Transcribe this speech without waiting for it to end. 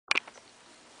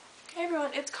Hey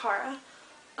everyone, it's Cara.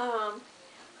 Um,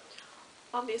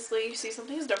 Obviously you see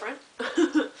something's different.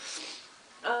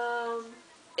 um,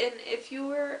 and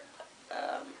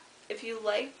um, if you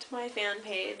liked my fan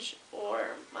page or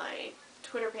my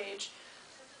Twitter page,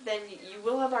 then you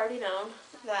will have already known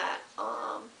that,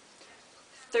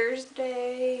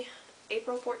 Thursday,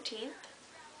 April 14th,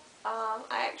 I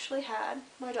actually had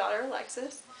my daughter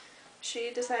Alexis. She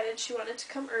decided she wanted to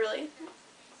come early,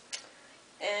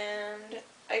 and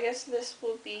I guess this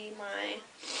will be my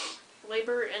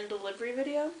labor and delivery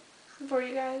video for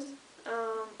you guys.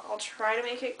 I'll try to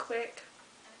make it quick,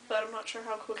 but I'm not sure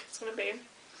how quick it's going to be.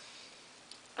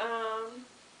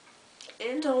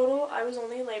 In total, I was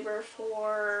only in labor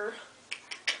for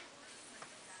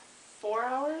 4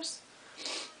 hours.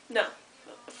 No,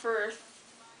 for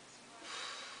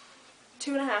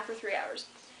 2.5 or 3 hours.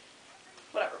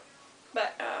 Whatever.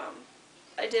 But,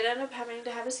 I did end up having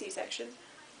to have a C-section,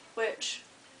 which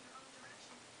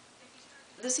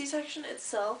the C-section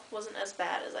itself wasn't as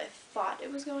bad as I thought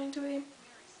it was going to be.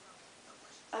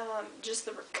 Just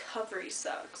the recovery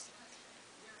sucks.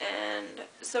 And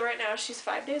so right now she's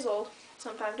 5 days old, so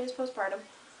I'm 5 days postpartum,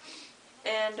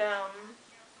 and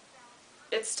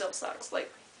it still sucks.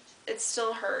 Like, it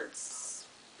still hurts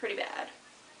pretty bad,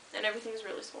 and everything's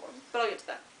really swollen, but I'll get to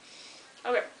that.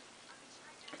 Okay,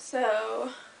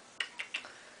 so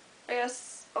I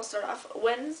guess I'll start off.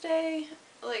 Wednesday,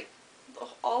 like,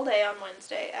 all day on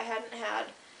Wednesday, I hadn't had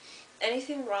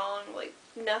anything wrong. Like,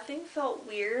 nothing felt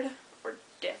weird or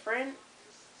different.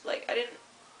 Like,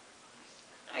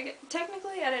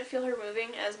 technically I didn't feel her moving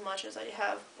as much as I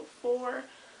have before,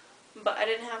 but I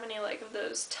didn't have any, like, of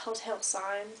those telltale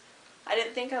signs. I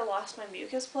didn't think I lost my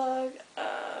mucus plug,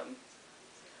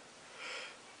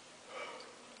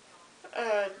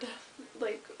 and,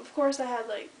 like, of course I had,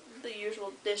 like, the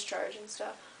usual discharge and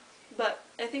stuff, but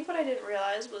I think what I didn't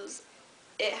realize was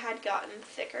it had gotten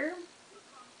thicker,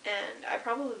 and I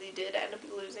probably did end up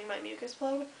losing my mucus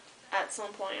plug at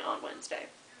some point on Wednesday.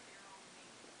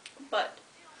 But,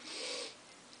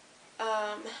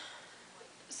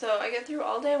 so I get through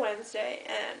all day Wednesday,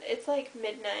 and it's like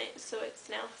midnight, so it's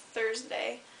now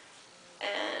Thursday,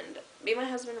 and me and my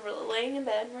husband were laying in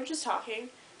bed, and we're just talking,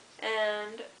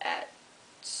 and at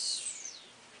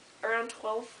around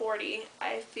 12:40,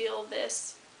 I feel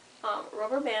this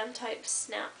rubber band type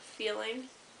snap feeling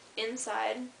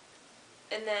inside,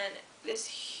 and then this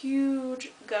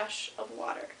huge gush of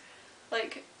water,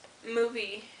 like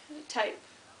movie type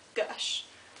gush.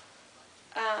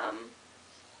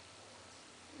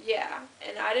 Yeah,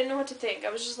 and I didn't know what to think. I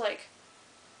was just like,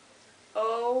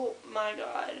 oh my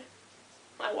god,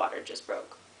 my water just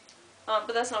broke.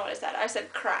 But that's not what I said. I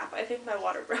said, crap, I think my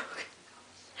water broke.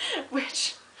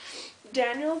 Which,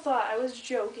 Daniel thought I was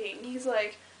joking. He's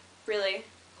like, really?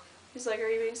 He's like, are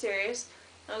you being serious?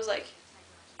 I was like,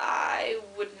 I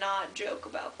would not joke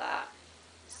about that.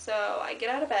 So I get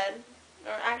out of bed,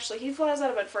 or actually, he flies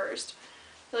out of bed first.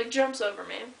 He, like, jumps over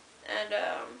me, and,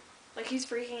 like, he's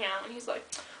freaking out, and he's like,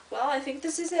 well, I think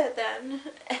this is it then.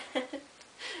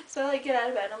 So I, like, get out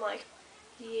of bed, and I'm like,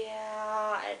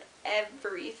 yeah, and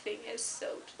everything is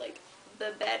soaked. Like,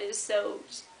 the bed is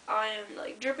soaked. I am,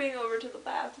 like, dripping over to the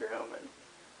bathroom, and,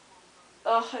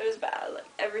 oh, it was bad. Like,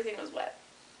 everything was wet.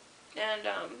 And,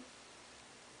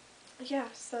 yeah,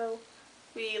 so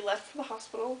we left for the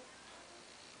hospital,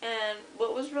 and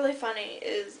what was really funny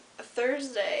is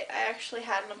Thursday I actually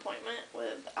had an appointment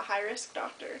with a high-risk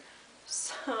doctor,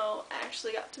 so I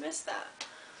actually got to miss that.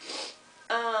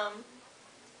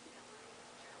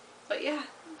 But yeah,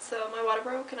 so my water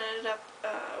broke, and I ended up,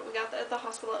 we got at the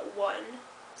hospital at 1,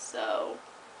 so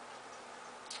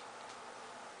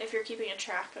if you're keeping a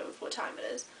track of what time it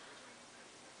is.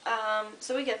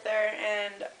 So we get there,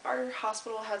 and our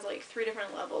hospital has, like, 3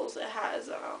 different levels. It has,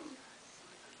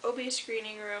 OB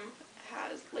screening room, it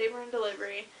has labor and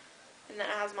delivery, and then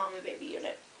it has mom and baby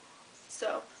unit.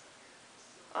 So,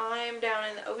 I'm down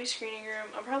in the OB screening room.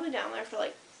 I'm probably down there for,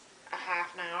 like, a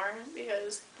half an hour,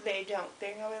 because they don't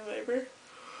think I'm in labor.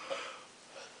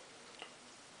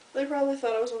 They probably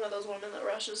thought I was one of those women that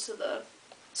rushes to the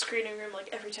screening room, like,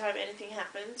 every time anything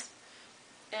happens.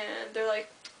 And they're like,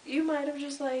 you might have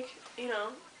just, like, you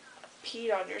know,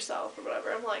 peed on yourself or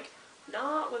whatever. I'm like,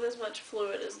 not with as much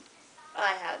fluid as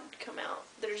I had come out.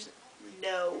 There's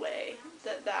no way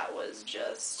that that was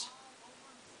just,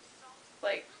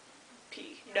 like,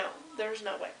 pee. No, there's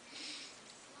no way.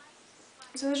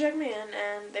 So they checked me in,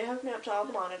 and they hooked me up to all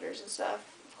the monitors and stuff.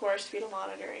 Of course, fetal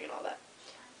monitoring and all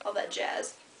that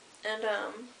jazz. And,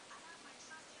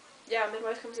 yeah,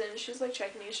 midwife comes in, and she's, like,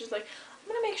 checking me, and she's like, I'm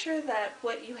gonna make sure that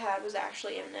what you had was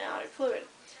actually amniotic fluid.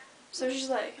 So she's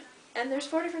like, And there's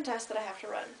 4 different tests that I have to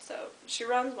run. So she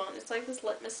runs one. It's like this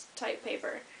litmus type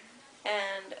paper.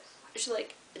 And she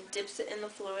like dips it in the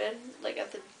fluid, like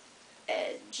at the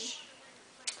edge.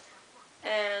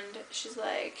 And she's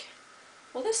like,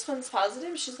 well, this one's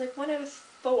positive. She's like, 1 out of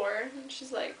 4. And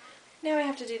she's like, now I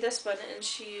have to do this one. And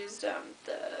she used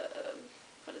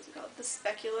what is it called? The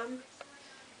speculum.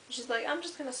 She's like, I'm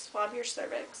just going to swab your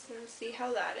cervix and see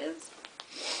how that is.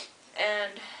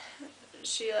 And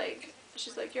she's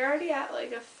like, you're already at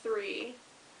like a 3.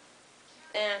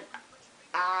 And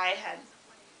I had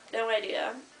no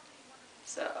idea.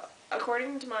 So,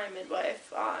 according to my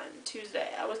midwife on Tuesday,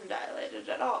 I wasn't dilated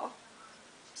at all.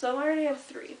 So I'm already at a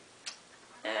 3.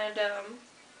 And,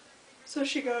 so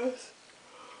she goes,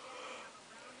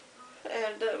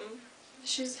 and,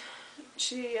 she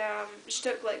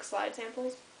took, like, slide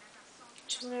samples.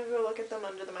 She was gonna go look at them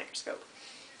under the microscope.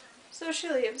 So she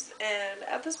leaves, and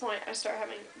at this point, I start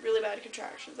having really bad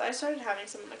contractions. I started having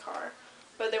some in the car,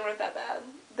 but they weren't that bad.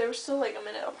 They were still, like, a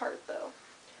minute apart, though.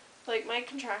 Like, my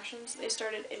contractions, they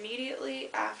started immediately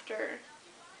after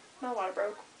my water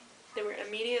broke. They were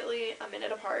immediately a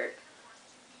minute apart,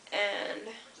 and,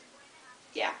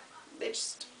 yeah, they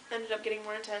just ended up getting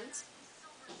more intense.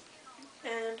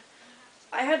 And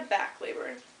I had back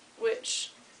labor,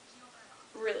 which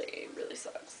really, really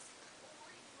sucks.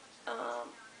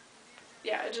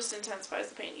 Yeah, it just intensifies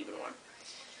the pain even more.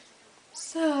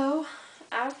 So,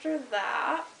 after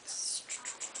that,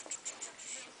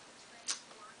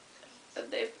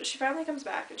 she finally comes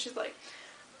back and she's like,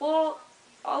 well,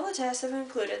 all the tests have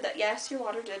concluded that yes, your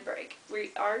water did break.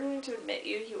 We are going to admit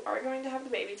you. You are going to have the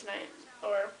baby tonight,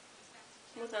 or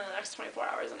within the next 24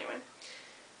 hours anyway.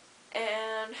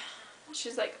 And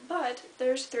she's like, but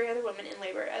there's 3 other women in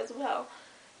labor as well.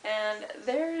 And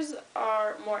theirs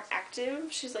are more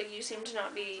active. She's like, you seem to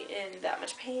not be in that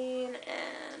much pain,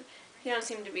 and you don't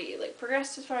seem to be, like,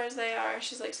 progressed as far as they are.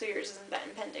 She's like, so yours isn't that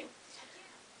impending.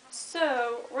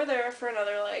 So, we're there for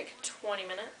another, like, 20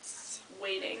 minutes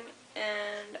waiting,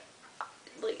 and,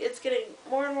 like, it's getting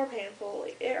more and more painful.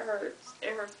 Like, it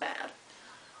hurts bad.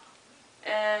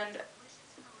 And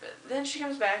then she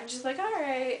comes back, and she's like,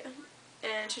 alright,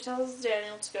 and she tells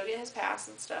Daniel to go get his pass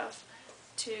and stuff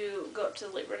to go up to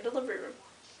the labor and delivery room.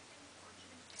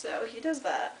 So he does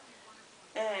that,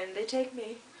 and they take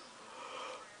me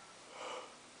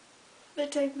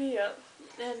up,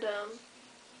 and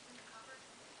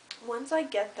once I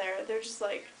get there, there's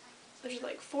like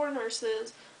 4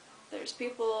 nurses, there's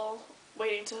people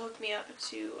waiting to hook me up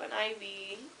to an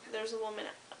IV, there's a woman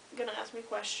gonna ask me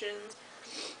questions,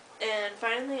 and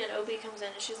finally an OB comes in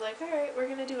and she's like, alright, we're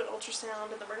gonna do an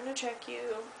ultrasound and then we're gonna check you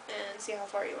and see how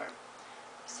far you are.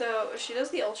 So she does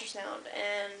the ultrasound,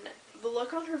 and the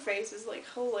look on her face is like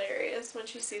hilarious when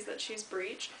she sees that she's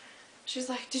breech. She's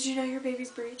like, did you know your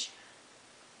baby's breech?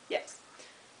 Yes.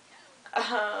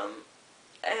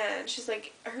 And she's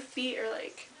like, her feet are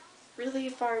like really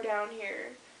far down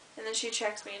here. And then she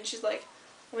checks me and she's like,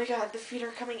 oh my god, the feet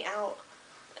are coming out.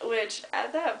 Which,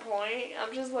 at that point,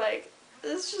 I'm just like,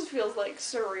 this just feels like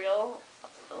surreal.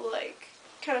 Like,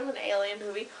 kind of an alien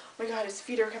movie. Oh my god, his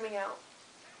feet are coming out.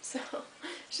 So,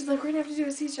 she's like, we're gonna have to do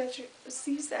a C-section.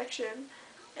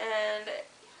 And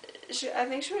I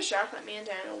think she was shocked that me and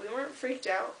Daniel, we weren't freaked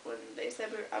out when they said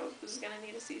I was gonna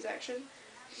need a C-section.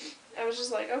 I was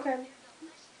just like, okay.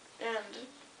 And,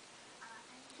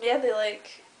 yeah, they,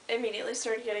 like, immediately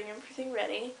started getting everything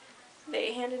ready.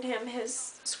 They handed him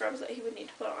his scrubs that he would need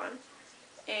to put on,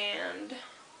 and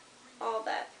all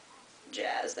that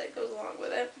jazz that goes along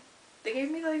with it. They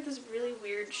gave me, like, this really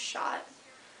weird shot.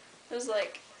 It was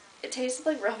like, it tasted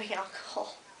like rubbing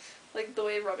alcohol. Like, the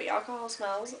way rubbing alcohol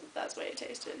smells, that's the way it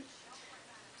tasted.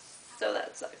 So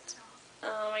that sucked.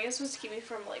 I guess it was to keep me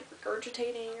from, like,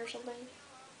 regurgitating or something.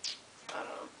 I don't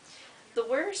know. The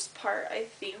worst part, I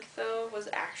think, though, was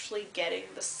actually getting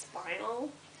the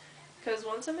spinal. Because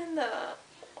once I'm in the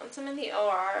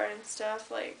OR and stuff,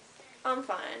 like, I'm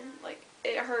fine. Like,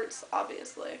 it hurts,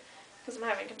 obviously, because I'm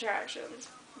having contractions.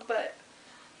 But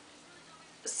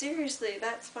seriously,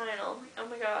 that spinal, oh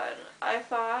my god, I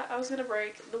thought I was going to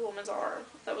break the woman's arm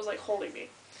that was, like, holding me.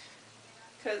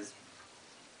 Because,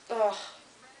 ugh.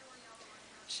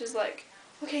 She's like,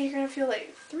 okay, you're going to feel,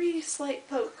 like, 3 slight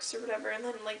pokes or whatever, and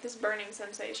then, like, this burning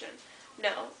sensation.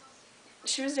 No.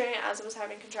 She was doing it as I was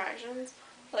having contractions.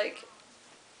 Like,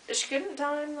 she couldn't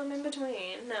time them in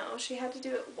between. No, she had to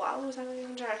do it while I was having a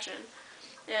contraction.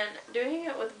 And doing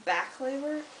it with back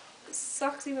labor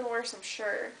sucks even worse, I'm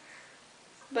sure.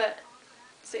 But,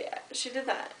 so yeah, she did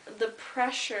that. The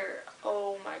pressure,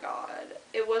 oh my god.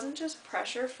 It wasn't just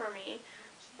pressure for me,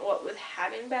 what with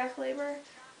having back labor,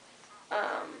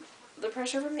 the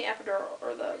pressure from the epidural,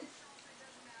 or the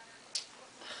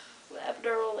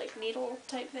epidural, like, needle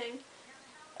type thing,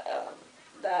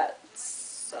 that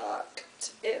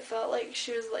sucked. It felt like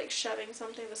she was, like, shoving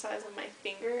something the size of my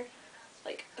finger,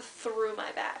 like, through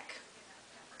my back.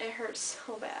 It hurt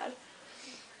so bad.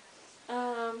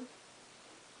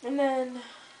 And then,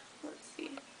 let's see.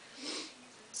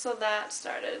 So that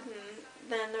started, and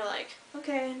then they're like,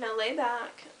 okay, now lay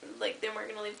back. Like, they weren't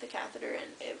gonna leave the catheter,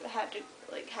 and it had to,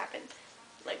 like, happen,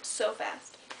 like, so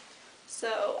fast.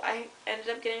 So I ended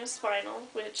up getting a spinal,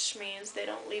 which means they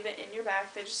don't leave it in your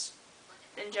back. They just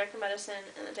inject the medicine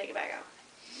and then take it back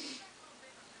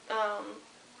out.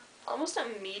 Almost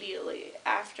immediately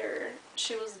after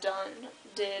she was done,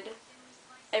 did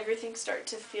everything start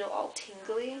to feel all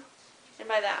tingly. And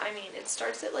by that I mean it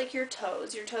starts at, like, your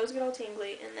toes. Your toes get all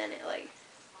tingly, and then it, like,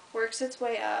 works its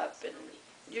way up, and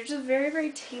you're just very,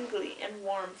 very tingly and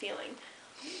warm feeling.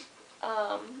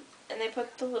 And they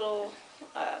put the little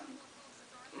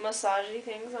massagey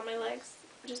things on my legs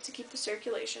just to keep the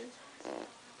circulation,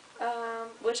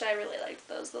 which I really liked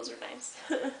those. Those are nice.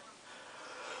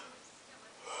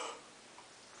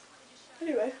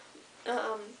 Anyway,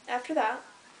 after that,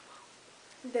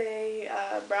 they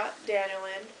brought Daniel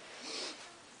in,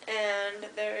 and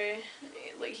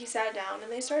he sat down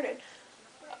and they started.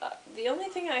 The only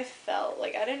thing I felt,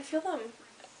 like, I didn't feel them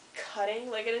cutting,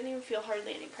 like, I didn't even feel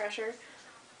hardly any pressure.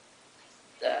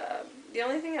 The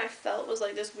only thing I felt was,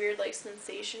 like, this weird, like,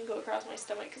 sensation go across my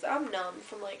stomach, because I'm numb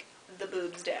from, like, the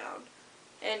boobs down,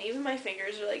 and even my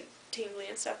fingers are, like, tingly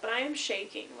and stuff, but I am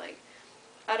shaking, like,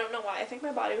 I don't know why. I think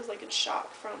my body was, like, in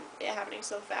shock from it happening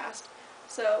so fast.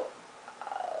 So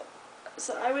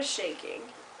I was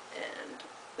shaking, and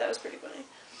that was pretty funny.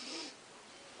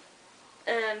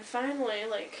 And finally,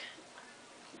 like,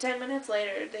 10 minutes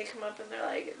later, they come up and they're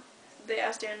like, they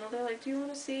ask Daniel, they're like, do you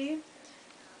want to see?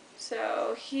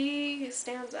 So he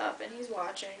stands up and he's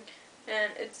watching,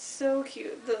 and it's so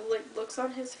cute. The, like, looks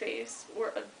on his face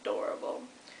were adorable.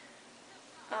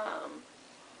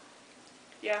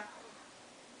 Yeah.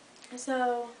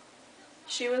 So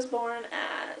she was born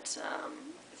at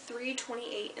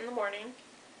 3:28 in the morning.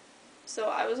 So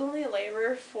I was only in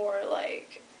labor for,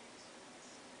 like,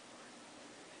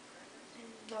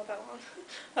 not that long.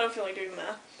 I don't feel like doing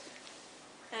math.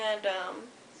 And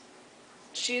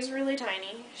she's really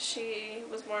tiny. She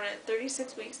was born at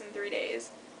 36 weeks and 3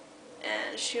 days.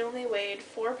 And she only weighed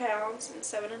 4 pounds and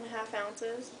 7.5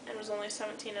 ounces and was only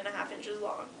 17.5 inches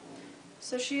long.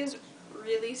 So she is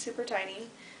really super tiny.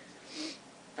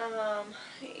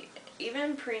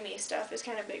 Even preemie stuff is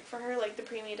kind of big for her, like the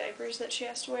preemie diapers that she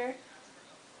has to wear.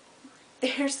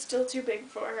 They're still too big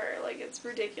for her, like, it's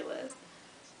ridiculous.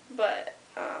 But,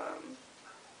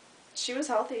 she was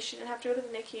healthy. She didn't have to go to the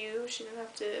NICU. She didn't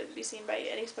have to be seen by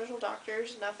any special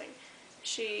doctors, nothing.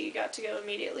 She got to go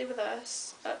immediately with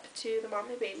us up to the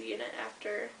mommy baby unit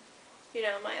after, you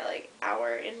know, my, like,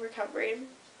 hour in recovery.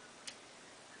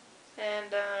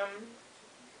 And,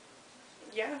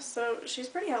 yeah, so she's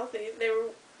pretty healthy.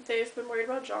 They've been worried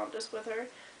about jaundice with her,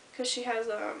 because she has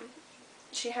a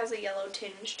yellow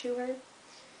tinge to her.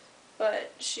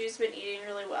 But she's been eating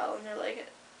really well, and they're like,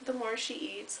 the more she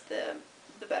eats, the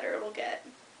better it'll get.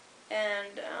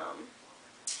 And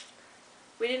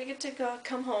we didn't get to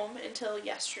come home until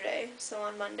yesterday, so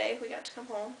on Monday we got to come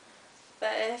home.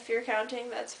 But if you're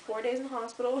counting, that's 4 days in the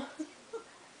hospital.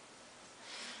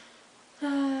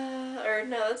 Or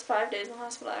no, that's 5 days in the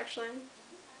hospital, actually.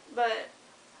 But,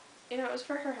 you know, it was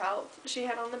for her health. She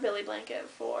had on the Billy blanket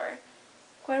for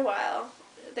quite a while.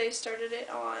 They started it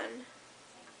on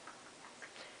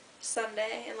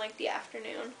Sunday in, like, the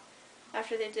afternoon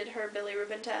after they did her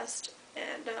bilirubin test,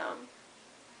 and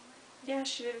yeah,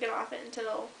 she didn't get off it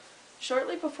until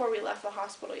shortly before we left the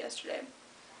hospital yesterday.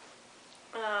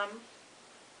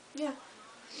 Yeah.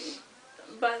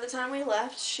 By the time we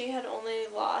left, she had only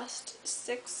lost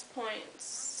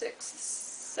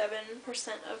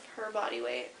 6.67% of her body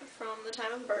weight from the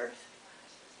time of birth.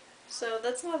 So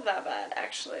that's not that bad,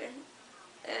 actually.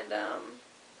 And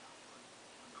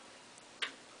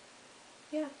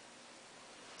yeah.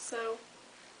 So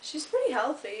she's pretty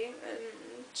healthy, and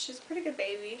she's a pretty good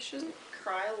baby. She doesn't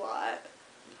cry a lot.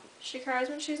 She cries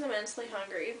when she's immensely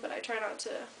hungry, but I try not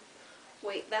to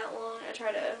wait that long. I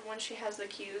try to, when she has the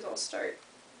cues, I'll start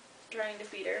trying to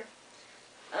feed her.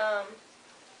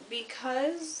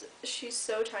 Because she's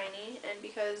so tiny, and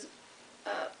because,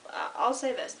 I'll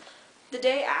say this, the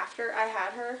day after I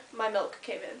had her, my milk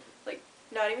came in. Like,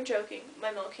 not even joking,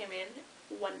 my milk came in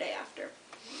one day after.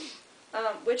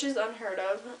 Which is unheard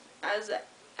of, as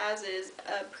is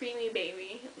a preemie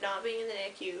baby, not being in the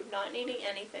NICU, not needing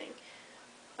anything.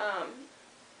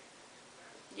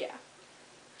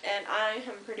 and I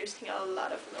am producing a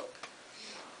lot of milk.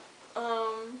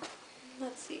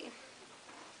 Let's see.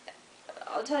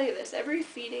 I'll tell you this, every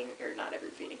time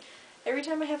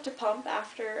I have to pump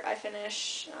after I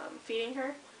finish feeding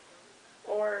her,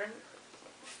 or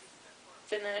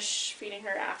finish feeding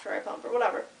her after I pump, or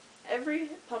whatever, every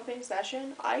pumping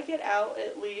session, I get out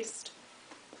at least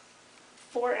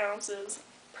 4 ounces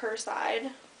per side,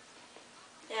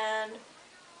 and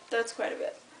that's quite a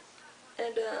bit.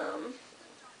 And,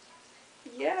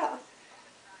 yeah.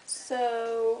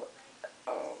 So,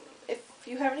 if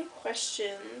you have any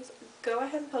questions, go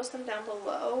ahead and post them down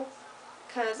below,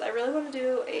 because I really want to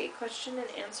do a question and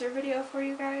answer video for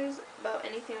you guys about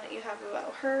anything that you have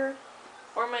about her,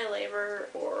 or my labor,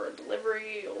 or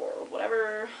delivery, or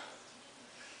whatever,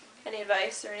 any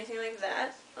advice or anything like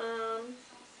that.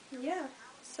 Yeah,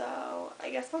 so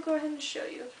I guess I'll go ahead and show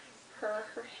you. Her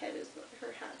hat's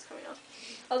coming off.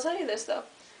 I'll tell you this though,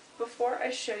 before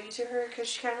I show you to her, because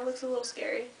she kind of looks a little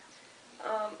scary,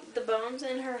 the bones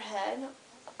in her head,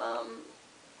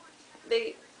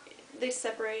 they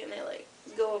separate and they like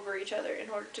go over each other in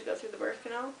order to go through the birth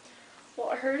canal.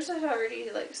 Well, hers had already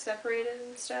like separated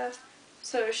and stuff,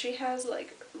 so she has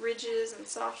like ridges and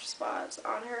soft spots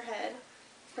on her head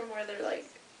from where they're like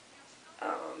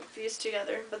fused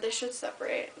together, but they should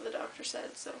separate, the doctor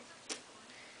said. So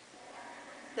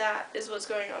that is what's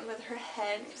going on with her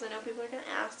head, because I know people are going to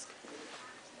ask.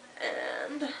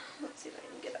 And let's see if I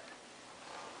can get up.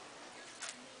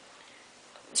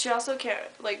 She also can't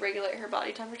like regulate her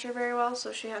body temperature very well,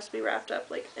 so she has to be wrapped up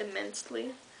like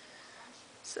immensely.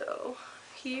 So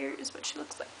here is what she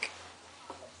looks like.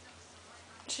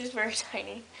 She's very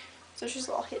tiny, so she's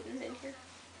all hidden in here.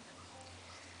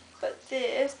 But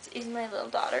this is my little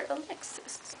daughter,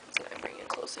 Alexis. So I bring you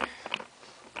closer.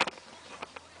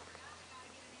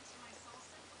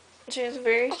 She's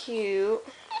very cute.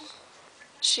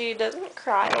 She doesn't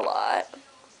cry a lot,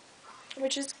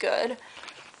 which is good.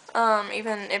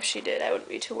 Even if she did, I wouldn't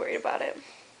be too worried about it.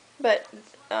 But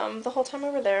the whole time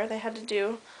over there, they had to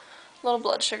do a little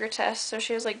blood sugar test. So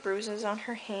she has like bruises on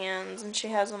her hands, and she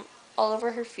has them all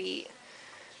over her feet.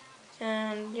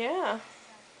 And yeah.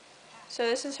 So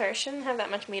this is her. She doesn't have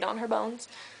that much meat on her bones,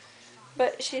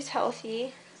 but she's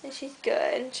healthy and she's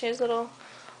good. She has little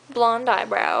blonde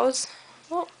eyebrows.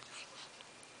 Oh.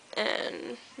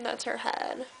 And that's her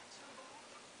head.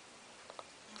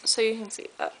 So you can see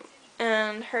that.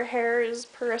 And her hair is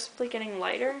progressively getting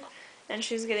lighter, and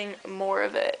she's getting more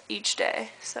of it each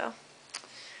day. So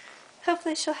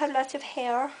hopefully she'll have lots of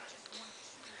hair.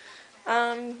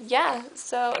 Yeah,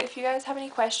 so if you guys have any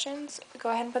questions, go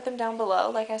ahead and put them down below.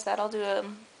 Like I said, I'll do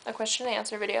a question and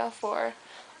answer video for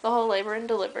the whole labor and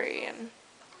delivery and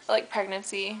like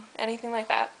pregnancy, anything like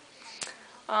that.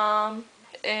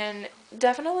 And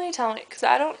definitely tell me, because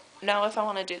I don't know if I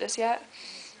want to do this yet,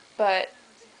 but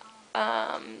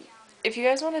if you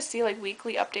guys want to see like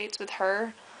weekly updates with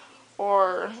her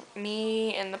or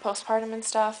me and the postpartum and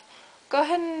stuff, go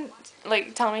ahead and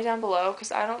like tell me down below,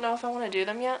 because I don't know if I want to do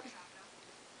them yet.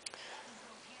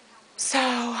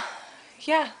 So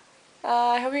yeah,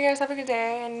 I hope you guys have a good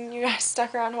day and you guys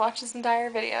stuck around to watch this entire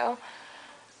video.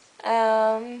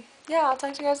 Yeah, I'll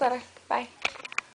talk to you guys later. Bye.